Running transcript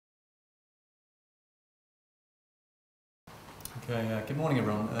Good morning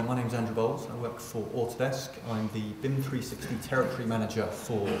everyone. My name is Andrew Bowles. I work for Autodesk. I'm the BIM 360 Territory Manager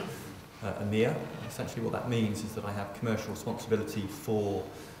for EMEA. Essentially what that means is that I have commercial responsibility for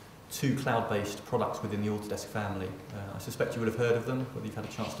two cloud-based products within the Autodesk family. I suspect you would have heard of them, whether you've had a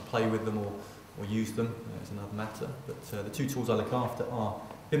chance to play with them or use them is another matter. But the two tools I look after are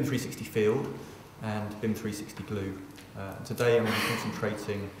BIM 360 Field and BIM 360 Glue. Today I'm going to be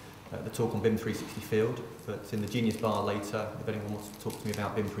concentrating the talk on BIM 360 Field, but in the Genius bar later, if anyone wants to talk to me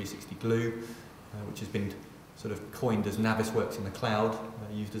about BIM 360 Glue, which has been sort of coined as Navisworks in the cloud,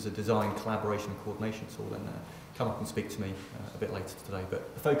 used as a design, collaboration and coordination tool, then come up and speak to me a bit later today.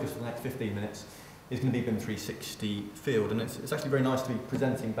 But the focus for the next 15 minutes is going to be BIM 360 Field, and it's actually very nice to be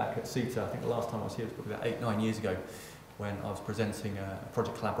presenting back at CETA. I think the last time I was here was probably about 8-9 years ago when I was presenting a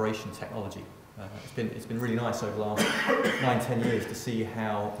project collaboration technology. It's been really nice over the last 9-10 years to see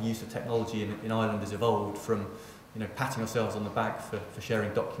how the use of technology in Ireland has evolved from patting ourselves on the back for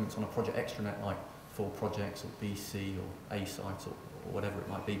sharing documents on a project extranet like 4 projects or BC or A site or whatever it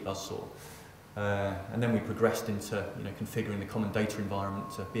might be, Buzzsaw. And then we progressed into configuring the common data environment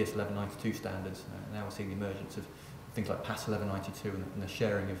to BS 1192 standards. Now we're seeing the emergence of things like PAS 1192 and the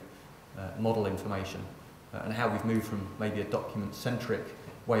sharing of model information and how we've moved from maybe a document-centric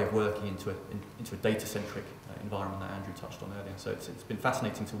way of working into a data-centric environment that Andrew touched on earlier. So it's been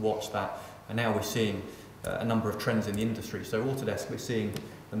fascinating to watch that, and now we're seeing a number of trends in the industry. So Autodesk, we're seeing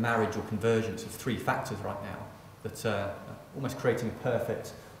the marriage or convergence of 3 factors right now that are almost creating a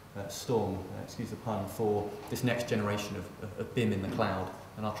perfect storm, excuse the pun, for this next generation of BIM in the cloud.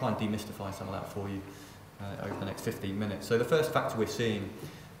 And I'll try and demystify some of that for you over the next 15 minutes. So the first factor we're seeing,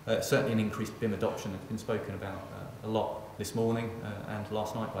 certainly an increased BIM adoption. It's been spoken about a lot this morning and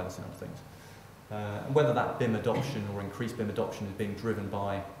last night by the sound of things. And whether that BIM adoption or increased BIM adoption is being driven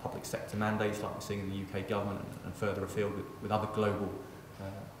by public sector mandates like we're seeing in the UK government and further afield with other global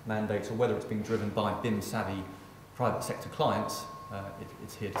mandates, or whether it's being driven by BIM savvy private sector clients,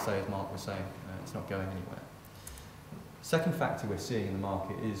 it's here to say, as Mark was saying, it's not going anywhere. Second factor we're seeing in the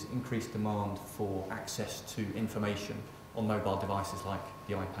market is increased demand for access to information on mobile devices like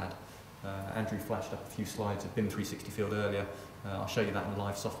the iPad. Andrew flashed up a few slides of BIM 360 Field earlier. I'll show you that in a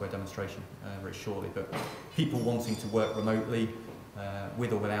live software demonstration very shortly. But people wanting to work remotely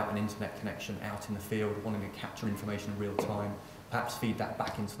with or without an internet connection out in the field, wanting to capture information in real time, perhaps feed that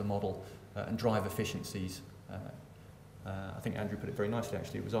back into the model and drive efficiencies. I think Andrew put it very nicely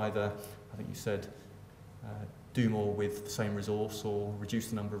actually. It was either, I think you said, do more with the same resource or reduce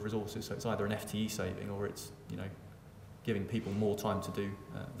the number of resources. So it's either an FTE saving or it's giving people more time to do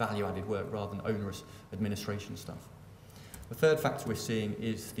value-added work rather than onerous administration stuff. The third factor we're seeing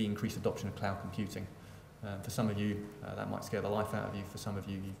is the increased adoption of cloud computing. For some of you, that might scare the life out of you. For some of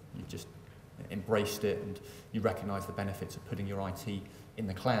you, you've just embraced it and you recognise the benefits of putting your IT in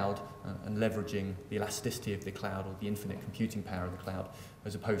the cloud and leveraging the elasticity of the cloud or the infinite computing power of the cloud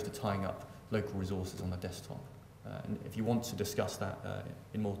as opposed to tying up local resources on the desktop. And if you want to discuss that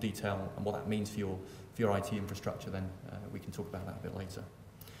in more detail and what that means for your IT infrastructure, then we can talk about that a bit later.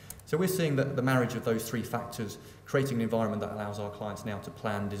 So we're seeing that the marriage of those 3 factors, creating an environment that allows our clients now to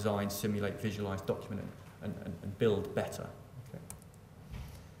plan, design, simulate, visualize, document and build better.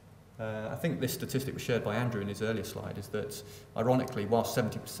 Okay. I think this statistic was shared by Andrew in his earlier slide is that, ironically, while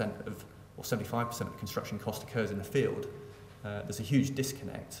 70% or 75% of construction cost occurs in the field, there's a huge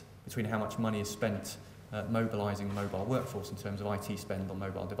disconnect between how much money is spent mobilising the mobile workforce in terms of IT spend on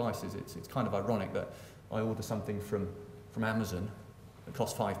mobile devices. It's kind of ironic that I order something from Amazon that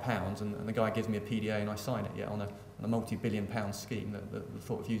costs £5 and the guy gives me a PDA and I sign it, yet on a multi-billion-pound scheme, the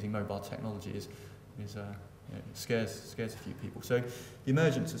thought of using mobile technology scares a few people. So the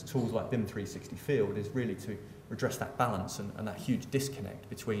emergence of tools like BIM 360 Field is really to redress that balance and that huge disconnect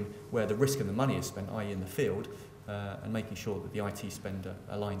between where the risk and the money is spent, i.e. in the field, and making sure that the IT spend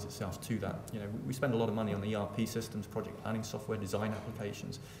aligns itself to that. We spend a lot of money on ERP systems, project planning software, design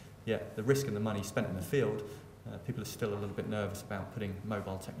applications, yet the risk and the money spent in the field, people are still a little bit nervous about putting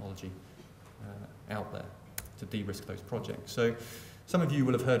mobile technology out there to de-risk those projects. So some of you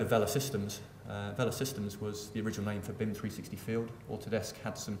will have heard of Vela Systems. Vela Systems was the original name for BIM 360 Field. Autodesk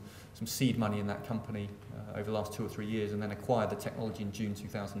had some seed money in that company over the last 2 or 3 years and then acquired the technology in June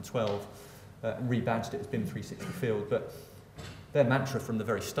 2012. And rebadged it as BIM 360 Field, but their mantra from the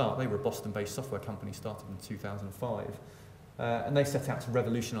very start, they were a Boston-based software company started in 2005, and they set out to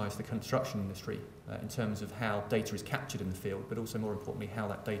revolutionise the construction industry in terms of how data is captured in the field, but also more importantly how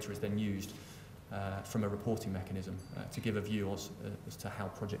that data is then used from a reporting mechanism to give a view as to how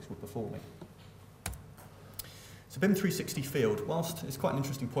projects were performing. So BIM 360 field, whilst it's quite an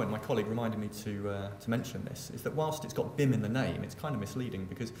interesting point, my colleague reminded me to mention this, is that whilst it's got BIM in the name, it's kind of misleading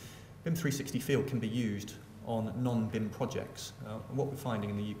because BIM 360 field can be used on non-BIM projects. What we're finding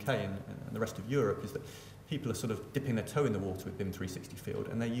in the UK and the rest of Europe is that people are sort of dipping their toe in the water with BIM 360 field,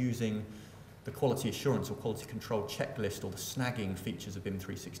 and they're using the quality assurance or quality control checklist or the snagging features of BIM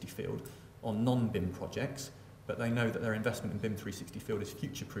 360 field on non-BIM projects, but they know that their investment in BIM 360 field is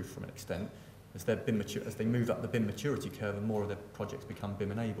future-proof from an extent. As they move up the BIM maturity curve and more of their projects become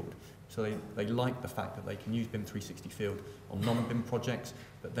BIM enabled. So they like the fact that they can use BIM 360 field on non-BIM projects,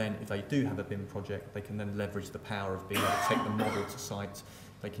 but then if they do have a BIM project, they can then leverage the power of being able to take the model to site.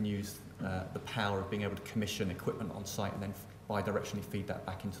 They can use the power of being able to commission equipment on site and then bi-directionally feed that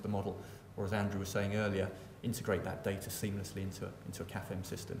back into the model. Or as Andrew was saying earlier, integrate that data seamlessly into a CAFM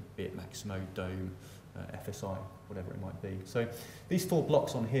system, be it Maximo, Dome, FSI, whatever it might be. So these 4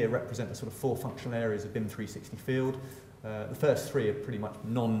 blocks on here represent the sort of 4 functional areas of BIM 360 field. The first 3 are pretty much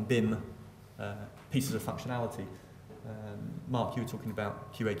non-BIM pieces of functionality. Mark, you were talking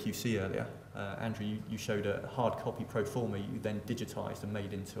about QA/QC earlier. Andrew, you showed a hard copy pro forma you then digitised and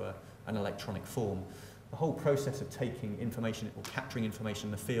made into an electronic form. The whole process of taking information or capturing information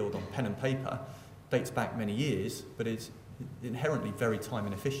in the field on pen and paper dates back many years, but is inherently very time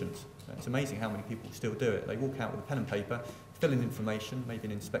inefficient. It's amazing how many people still do it. They walk out with a pen and paper, fill in information, maybe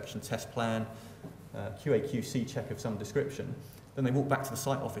an inspection test plan, QA/QC check of some description. Then they walk back to the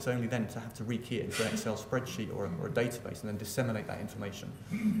site office only then to have to rekey it into an Excel spreadsheet or a database and then disseminate that information.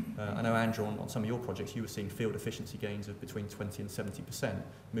 I know, Andrew, on some of your projects, you were seeing field efficiency gains of between 20 and 70%,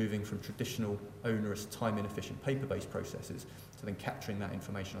 moving from traditional, onerous, time-inefficient paper-based processes to then capturing that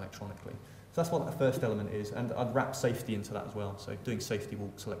information electronically. So that's what that first element is, and I'd wrap safety into that as well, so doing safety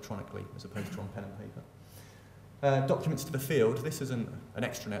walks electronically as opposed to on pen and paper. Documents to the field, this isn't an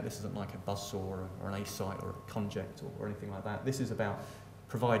extranet, this isn't like a buzzsaw or an A-site or a conject or anything like that. This is about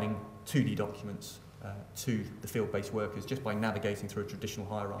providing 2D documents to the field-based workers just by navigating through a traditional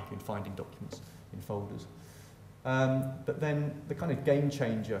hierarchy and finding documents in folders. But then the kind of game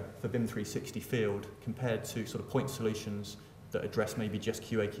changer for BIM 360 field compared to sort of point solutions that address maybe just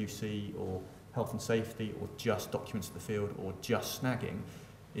QA/QC or health and safety or just documents to the field or just snagging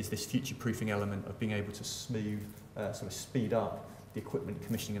is this future-proofing element of being able to sort of speed up the equipment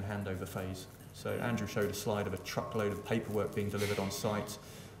commissioning and handover phase. So Andrew showed a slide of a truckload of paperwork being delivered on site.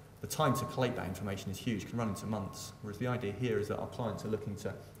 The time to collate that information is huge, can run into months, whereas the idea here is that our clients are looking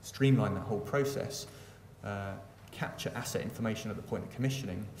to streamline that whole process, capture asset information at the point of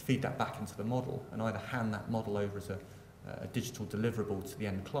commissioning, feed that back into the model, and either hand that model over as a digital deliverable to the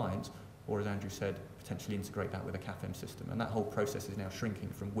end client, or as Andrew said, potentially integrate that with a CAFM system. And that whole process is now shrinking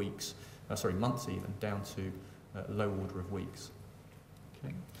from months even, down to a low order of weeks.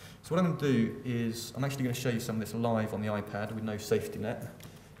 Okay. So what I'm going to do is, I'm actually going to show you some of this live on the iPad with no safety net.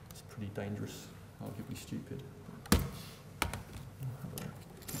 It's pretty dangerous, arguably stupid.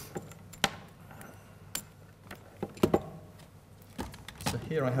 So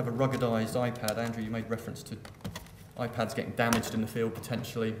here I have a ruggedized iPad. Andrew, you made reference to iPads getting damaged in the field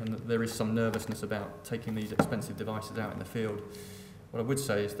potentially, and that there is some nervousness about taking these expensive devices out in the field. What I would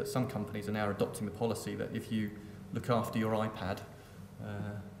say is that some companies are now adopting the policy that if you look after your iPad,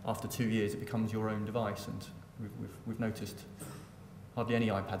 after 2 years it becomes your own device, and we've noticed hardly any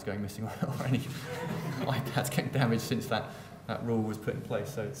iPads going missing or any iPads getting damaged since that rule was put in place,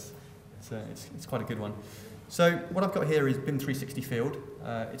 so it's quite a good one. So what I've got here is BIM 360 Field.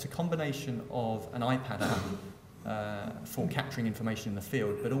 It's a combination of an iPad app for capturing information in the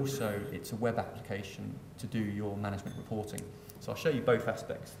field, but also it's a web application to do your management reporting. So I'll show you both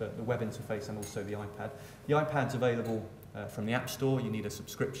aspects, the web interface and also the iPad. The iPad's available from the App Store. You need a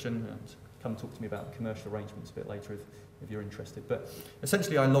subscription, and come talk to me about the commercial arrangements a bit later if you're interested. But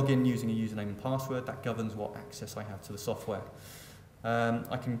essentially I log in using a username and password. That governs what access I have to the software.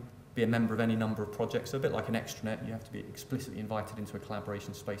 I can be a member of any number of projects, so a bit like an extranet, you have to be explicitly invited into a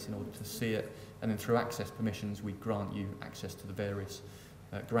collaboration space in order to see it, and then through access permissions we grant you access to the various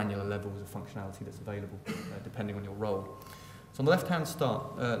granular levels of functionality that's available depending on your role. So on the left-hand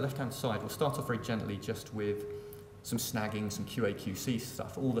side, we'll start off very gently just with some snagging, some QA/QC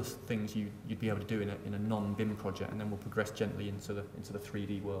stuff, all the things you'd be able to do in a non-BIM project, and then we'll progress gently into the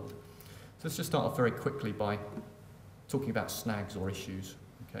 3D world. So let's just start off very quickly by talking about snags or issues.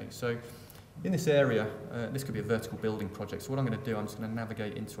 Okay, so in this area, this could be a vertical building project. So what I'm going to do, I'm just going to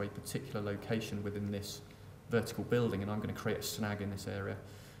navigate into a particular location within this vertical building, and I'm going to create a snag in this area.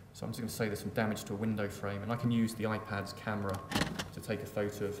 So I'm just going to say there's some damage to a window frame, and I can use the iPad's camera to take a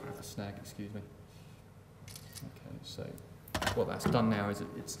photo of the snag, excuse me. Okay, so what that's done now is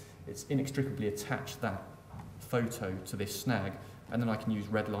it's inextricably attached that photo to this snag, and then I can use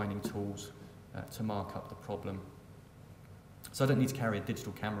redlining tools to mark up the problem. So I don't need to carry a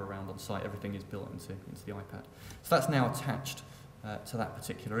digital camera around on site, everything is built into the iPad. So that's now attached to that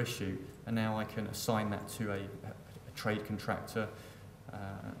particular issue, and now I can assign that to a trade contractor.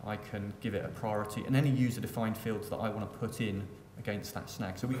 I can give it a priority, and any user-defined fields that I want to put in against that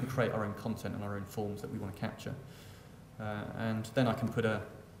snag. So we can create our own content and our own forms that we want to capture. And then I can put a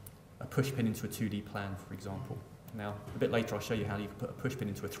push pin into a 2D plan, for example. Now, a bit later I'll show you how you can put a push pin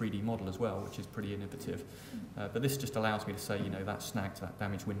into a 3D model as well, which is pretty innovative. But this just allows me to say, that snag to that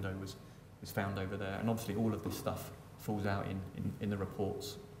damaged window was found over there. And obviously all of this stuff falls out in the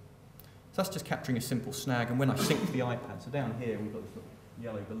reports. So that's just capturing a simple snag, and when I sync to the iPad, so down here we've got this little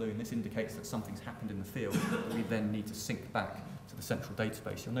yellow balloon, this indicates that something's happened in the field that we then need to sync back to the central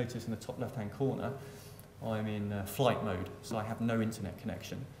database. You'll notice in the top left-hand corner, I'm in flight mode, so I have no internet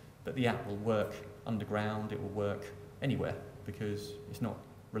connection, but the app will work underground, it will work anywhere, because it's not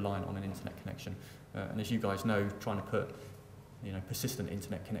reliant on an internet connection. And as you guys know, trying to put persistent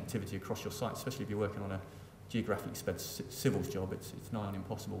internet connectivity across your site, especially if you're working on a geographically spread civils job, it's nigh on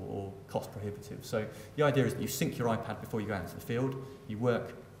impossible or cost prohibitive. So the idea is that you sync your iPad before you go out into the field, you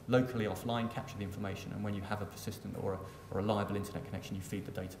work locally offline, capture the information, and when you have a persistent or a reliable internet connection, you feed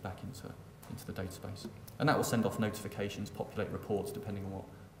the data back into the database. And that will send off notifications, populate reports, depending on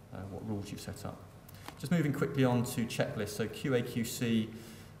what rules you've set up. Just moving quickly on to checklists, so QA, QC,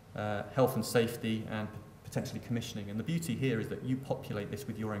 health and safety, and potentially commissioning. And the beauty here is that you populate this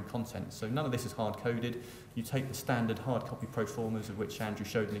with your own content. So none of this is hard-coded. You take the standard hard copy pro formas, of which Andrew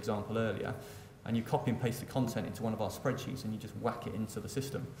showed an example earlier, and you copy and paste the content into one of our spreadsheets, and you just whack it into the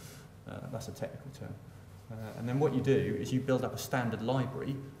system. That's a technical term. And then what you do is you build up a standard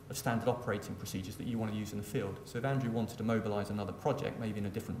library of standard operating procedures that you want to use in the field. So if Andrew wanted to mobilise another project, maybe in a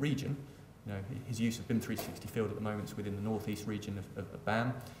different region, his use of BIM 360 field at the moment is within the northeast region of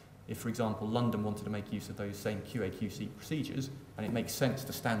BAM. If, for example, London wanted to make use of those same QA/QC procedures, and it makes sense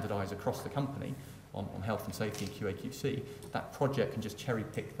to standardise across the company on health and safety and QA/QC, that project can just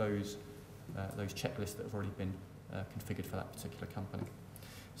cherry-pick those checklists that have already been configured for that particular company.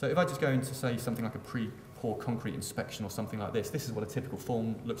 So if I just go into, say, something like a pre-pour concrete inspection or something like this is what a typical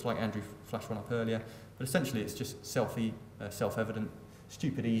form looks like. Andrew flashed one up earlier. But essentially, it's just self-evident,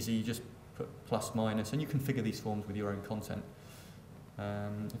 stupid easy. You just put plus, minus, and you configure these forms with your own content.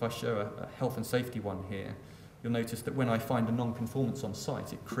 If I show a health and safety one here, you'll notice that when I find a non-conformance on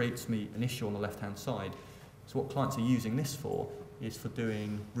site, it creates me an issue on the left-hand side. So what clients are using this for is for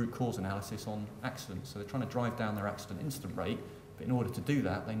doing root cause analysis on accidents. So they're trying to drive down their accident incident rate, but in order to do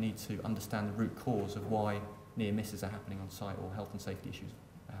that, they need to understand the root cause of why near misses are happening on site or health and safety issues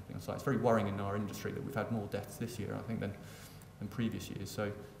are happening on site. It's very worrying in our industry that we've had more deaths this year, I think, than previous years.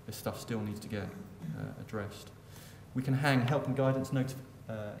 So this stuff still needs to get addressed. We can hang help and guidance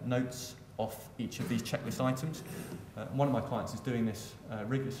notes off each of these checklist items. One of my clients is doing this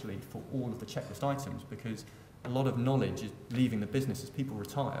rigorously for all of the checklist items, because a lot of knowledge is leaving the business as people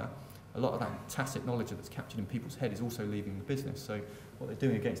retire. A lot of that tacit knowledge that's captured in people's head is also leaving the business. So what they're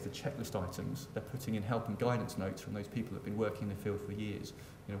doing against the checklist items, they're putting in help and guidance notes from those people that have been working in the field for years.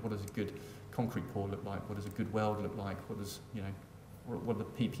 What does a good concrete pour look like? What does a good weld look like? What does, what are the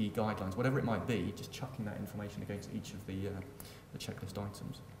PPE guidelines? Whatever it might be, just chucking that information against each of the checklist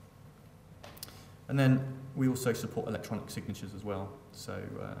items. And then we also support electronic signatures as well. So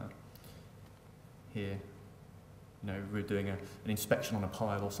here, we're doing an inspection on a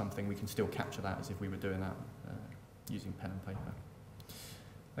pile or something, we can still capture that as if we were doing that using pen and paper.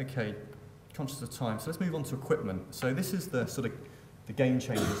 Okay, conscious of time, so let's move on to equipment. So this is the sort of the game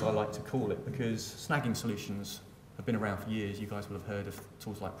changers, I like to call it, because snagging solutions have been around for years. You guys will have heard of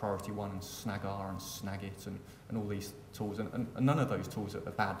tools like Priority One and SnagR and Snagit and all these tools, and none of those tools are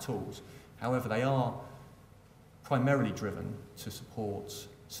bad tools. However, they are primarily driven to support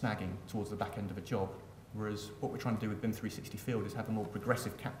snagging towards the back end of a job, whereas what we're trying to do with BIM 360 Field is have a more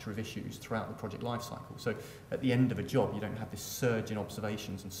progressive capture of issues throughout the project lifecycle. So at the end of a job, you don't have this surge in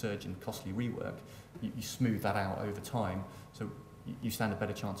observations and surge in costly rework. You smooth that out over time, so you stand a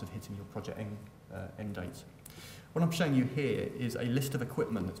better chance of hitting your project end date. What I'm showing you here is a list of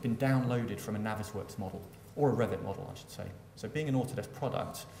equipment that's been downloaded from a Navisworks model, or a Revit model, I should say. So being an Autodesk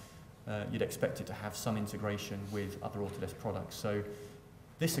product, you'd expect it to have some integration with other Autodesk products. So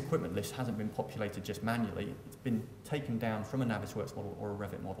this equipment list hasn't been populated just manually, it's been taken down from a Navisworks model or a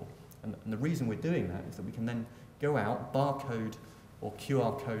Revit model. And the reason we're doing that is that we can then go out, barcode or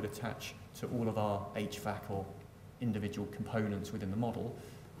QR code attach to all of our HVAC or individual components within the model,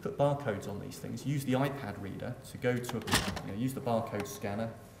 put barcodes on these things, use the iPad reader to go to use the barcode scanner,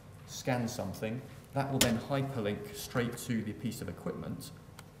 scan something, that will then hyperlink straight to the piece of equipment,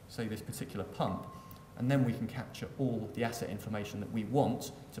 say this particular pump, and then we can capture all the asset information that we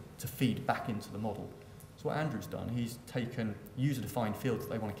want to feed back into the model. So what Andrew's done, he's taken user-defined fields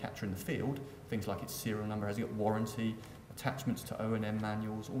that they want to capture in the field, things like its serial number, has it got warranty, attachments to O&M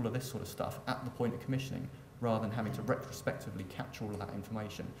manuals, all of this sort of stuff at the point of commissioning, rather than having to retrospectively capture all of that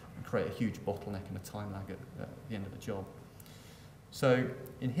information and create a huge bottleneck and a time lag at the end of the job. So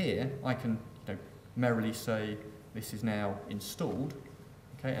in here, I can merrily say this is now installed,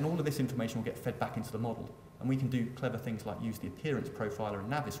 okay, and all of this information will get fed back into the model. And we can do clever things like use the appearance profiler in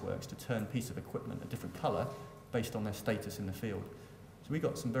Navisworks to turn a piece of equipment a different colour based on their status in the field. So we've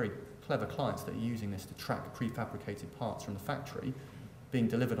got some very clever clients that are using this to track prefabricated parts from the factory being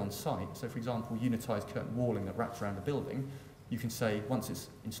delivered on site. So for example, unitised curtain walling that wraps around a building, you can say once it's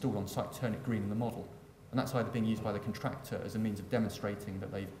installed on site, turn it green in the model. And that's either being used by the contractor as a means of demonstrating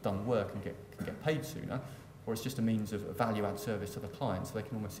that they've done work and can get paid sooner, or it's just a means of a value-add service to the client, so they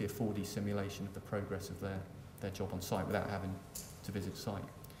can almost see a 4D simulation of the progress of their job on site without having to visit site.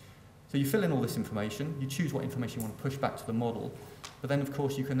 So you fill in all this information, you choose what information you want to push back to the model, but then of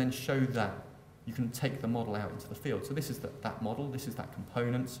course you can then show that, you can take the model out into the field. So this is that model, this is that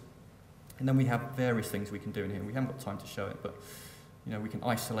component, and then we have various things we can do in here. We haven't got time to show it, but we can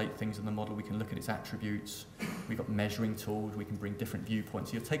isolate things in the model, we can look at its attributes, we've got measuring tools, we can bring different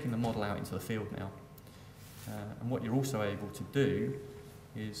viewpoints. So you're taking the model out into the field now. And what you're also able to do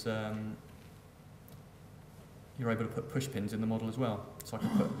is you're able to put push pins in the model as well. So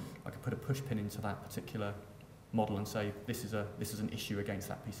I could put a push pin into that particular model and say this is an issue against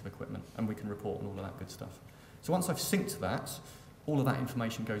that piece of equipment, and we can report on all of that good stuff. So once I've synced that, all of that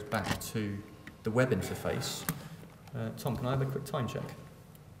information goes back to the web interface. Tom, can I have a quick time check?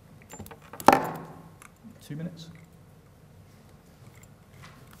 2 minutes?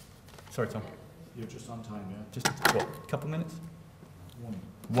 Sorry, Tom. You're just on time, yeah? Just, what, a couple minutes? 1.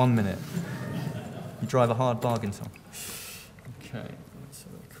 1 minute. You drive a hard bargain, Tom. Okay, let's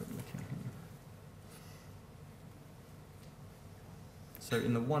have a quick look in here. So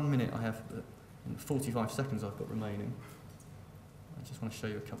in the 1 minute I have, in the 45 seconds I've got remaining, I just want to show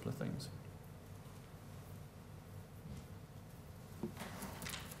you a couple of things.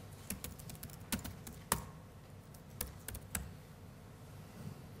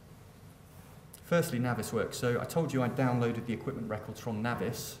 Firstly, Navisworks. So I told you I downloaded the equipment records from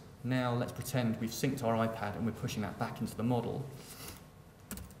Navis. Now let's pretend we've synced our iPad and we're pushing that back into the model.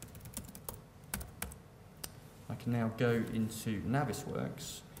 I can now go into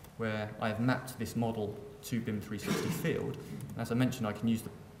Navisworks, where I have mapped this model to BIM 360 field. And as I mentioned, I can use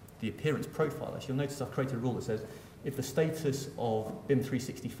the appearance profiler. So you'll notice I've created a rule that says, if the status of BIM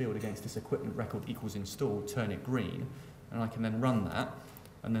 360 field against this equipment record equals installed, turn it green. And I can then run that,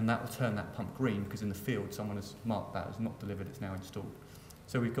 and then that will turn that pump green, because in the field someone has marked that as not delivered, it's now installed.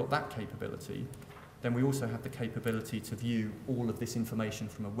 So we've got that capability. Then we also have the capability to view all of this information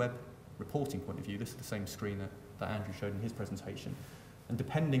from a web reporting point of view. This is the same screen that Andrew showed in his presentation. And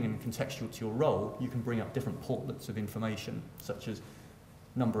depending and contextual to your role, you can bring up different portlets of information, such as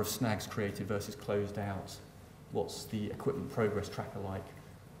number of snags created versus closed out, what's the equipment progress tracker like,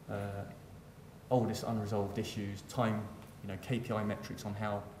 oldest unresolved issues, time, KPI metrics on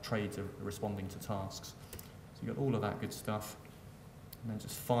how trades are responding to tasks. So you've got all of that good stuff. And then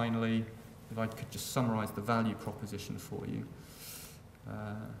just finally, if I could just summarise the value proposition for you.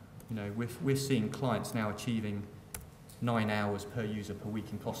 We're seeing clients now achieving 9 hours per user per week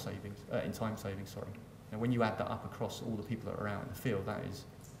in cost savings, in time savings, sorry. Now when you add that up across all the people that are out in the field,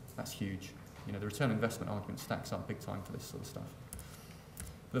 that's huge. The return on investment argument stacks up big time for this sort of stuff.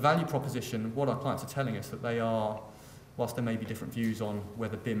 The value proposition, what our clients are telling us, that they are, whilst there may be different views on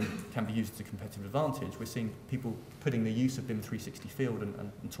whether BIM can be used as a competitive advantage, we're seeing people putting the use of BIM 360 field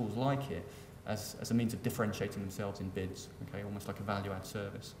and tools like it as a means of differentiating themselves in bids, okay, almost like a value-add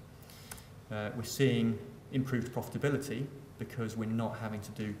service. We're seeing improved profitability because we're not having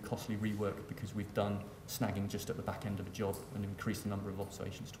to do costly rework because we've done snagging just at the back end of a job and increased the number of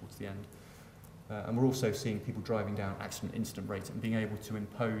observations towards the end. And we're also seeing people driving down accident incident rates and being able to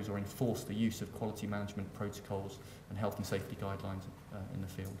impose or enforce the use of quality management protocols and health and safety guidelines in the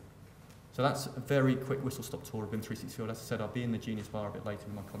field. So that's a very quick whistle-stop tour of BIM 360 field. As I said, I'll be in the Genius Bar a bit later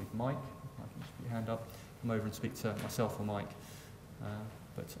with my colleague Mike. I can just put your hand up, come over and speak to myself or Mike.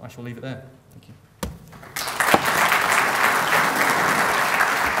 But I shall leave it there. Thank you.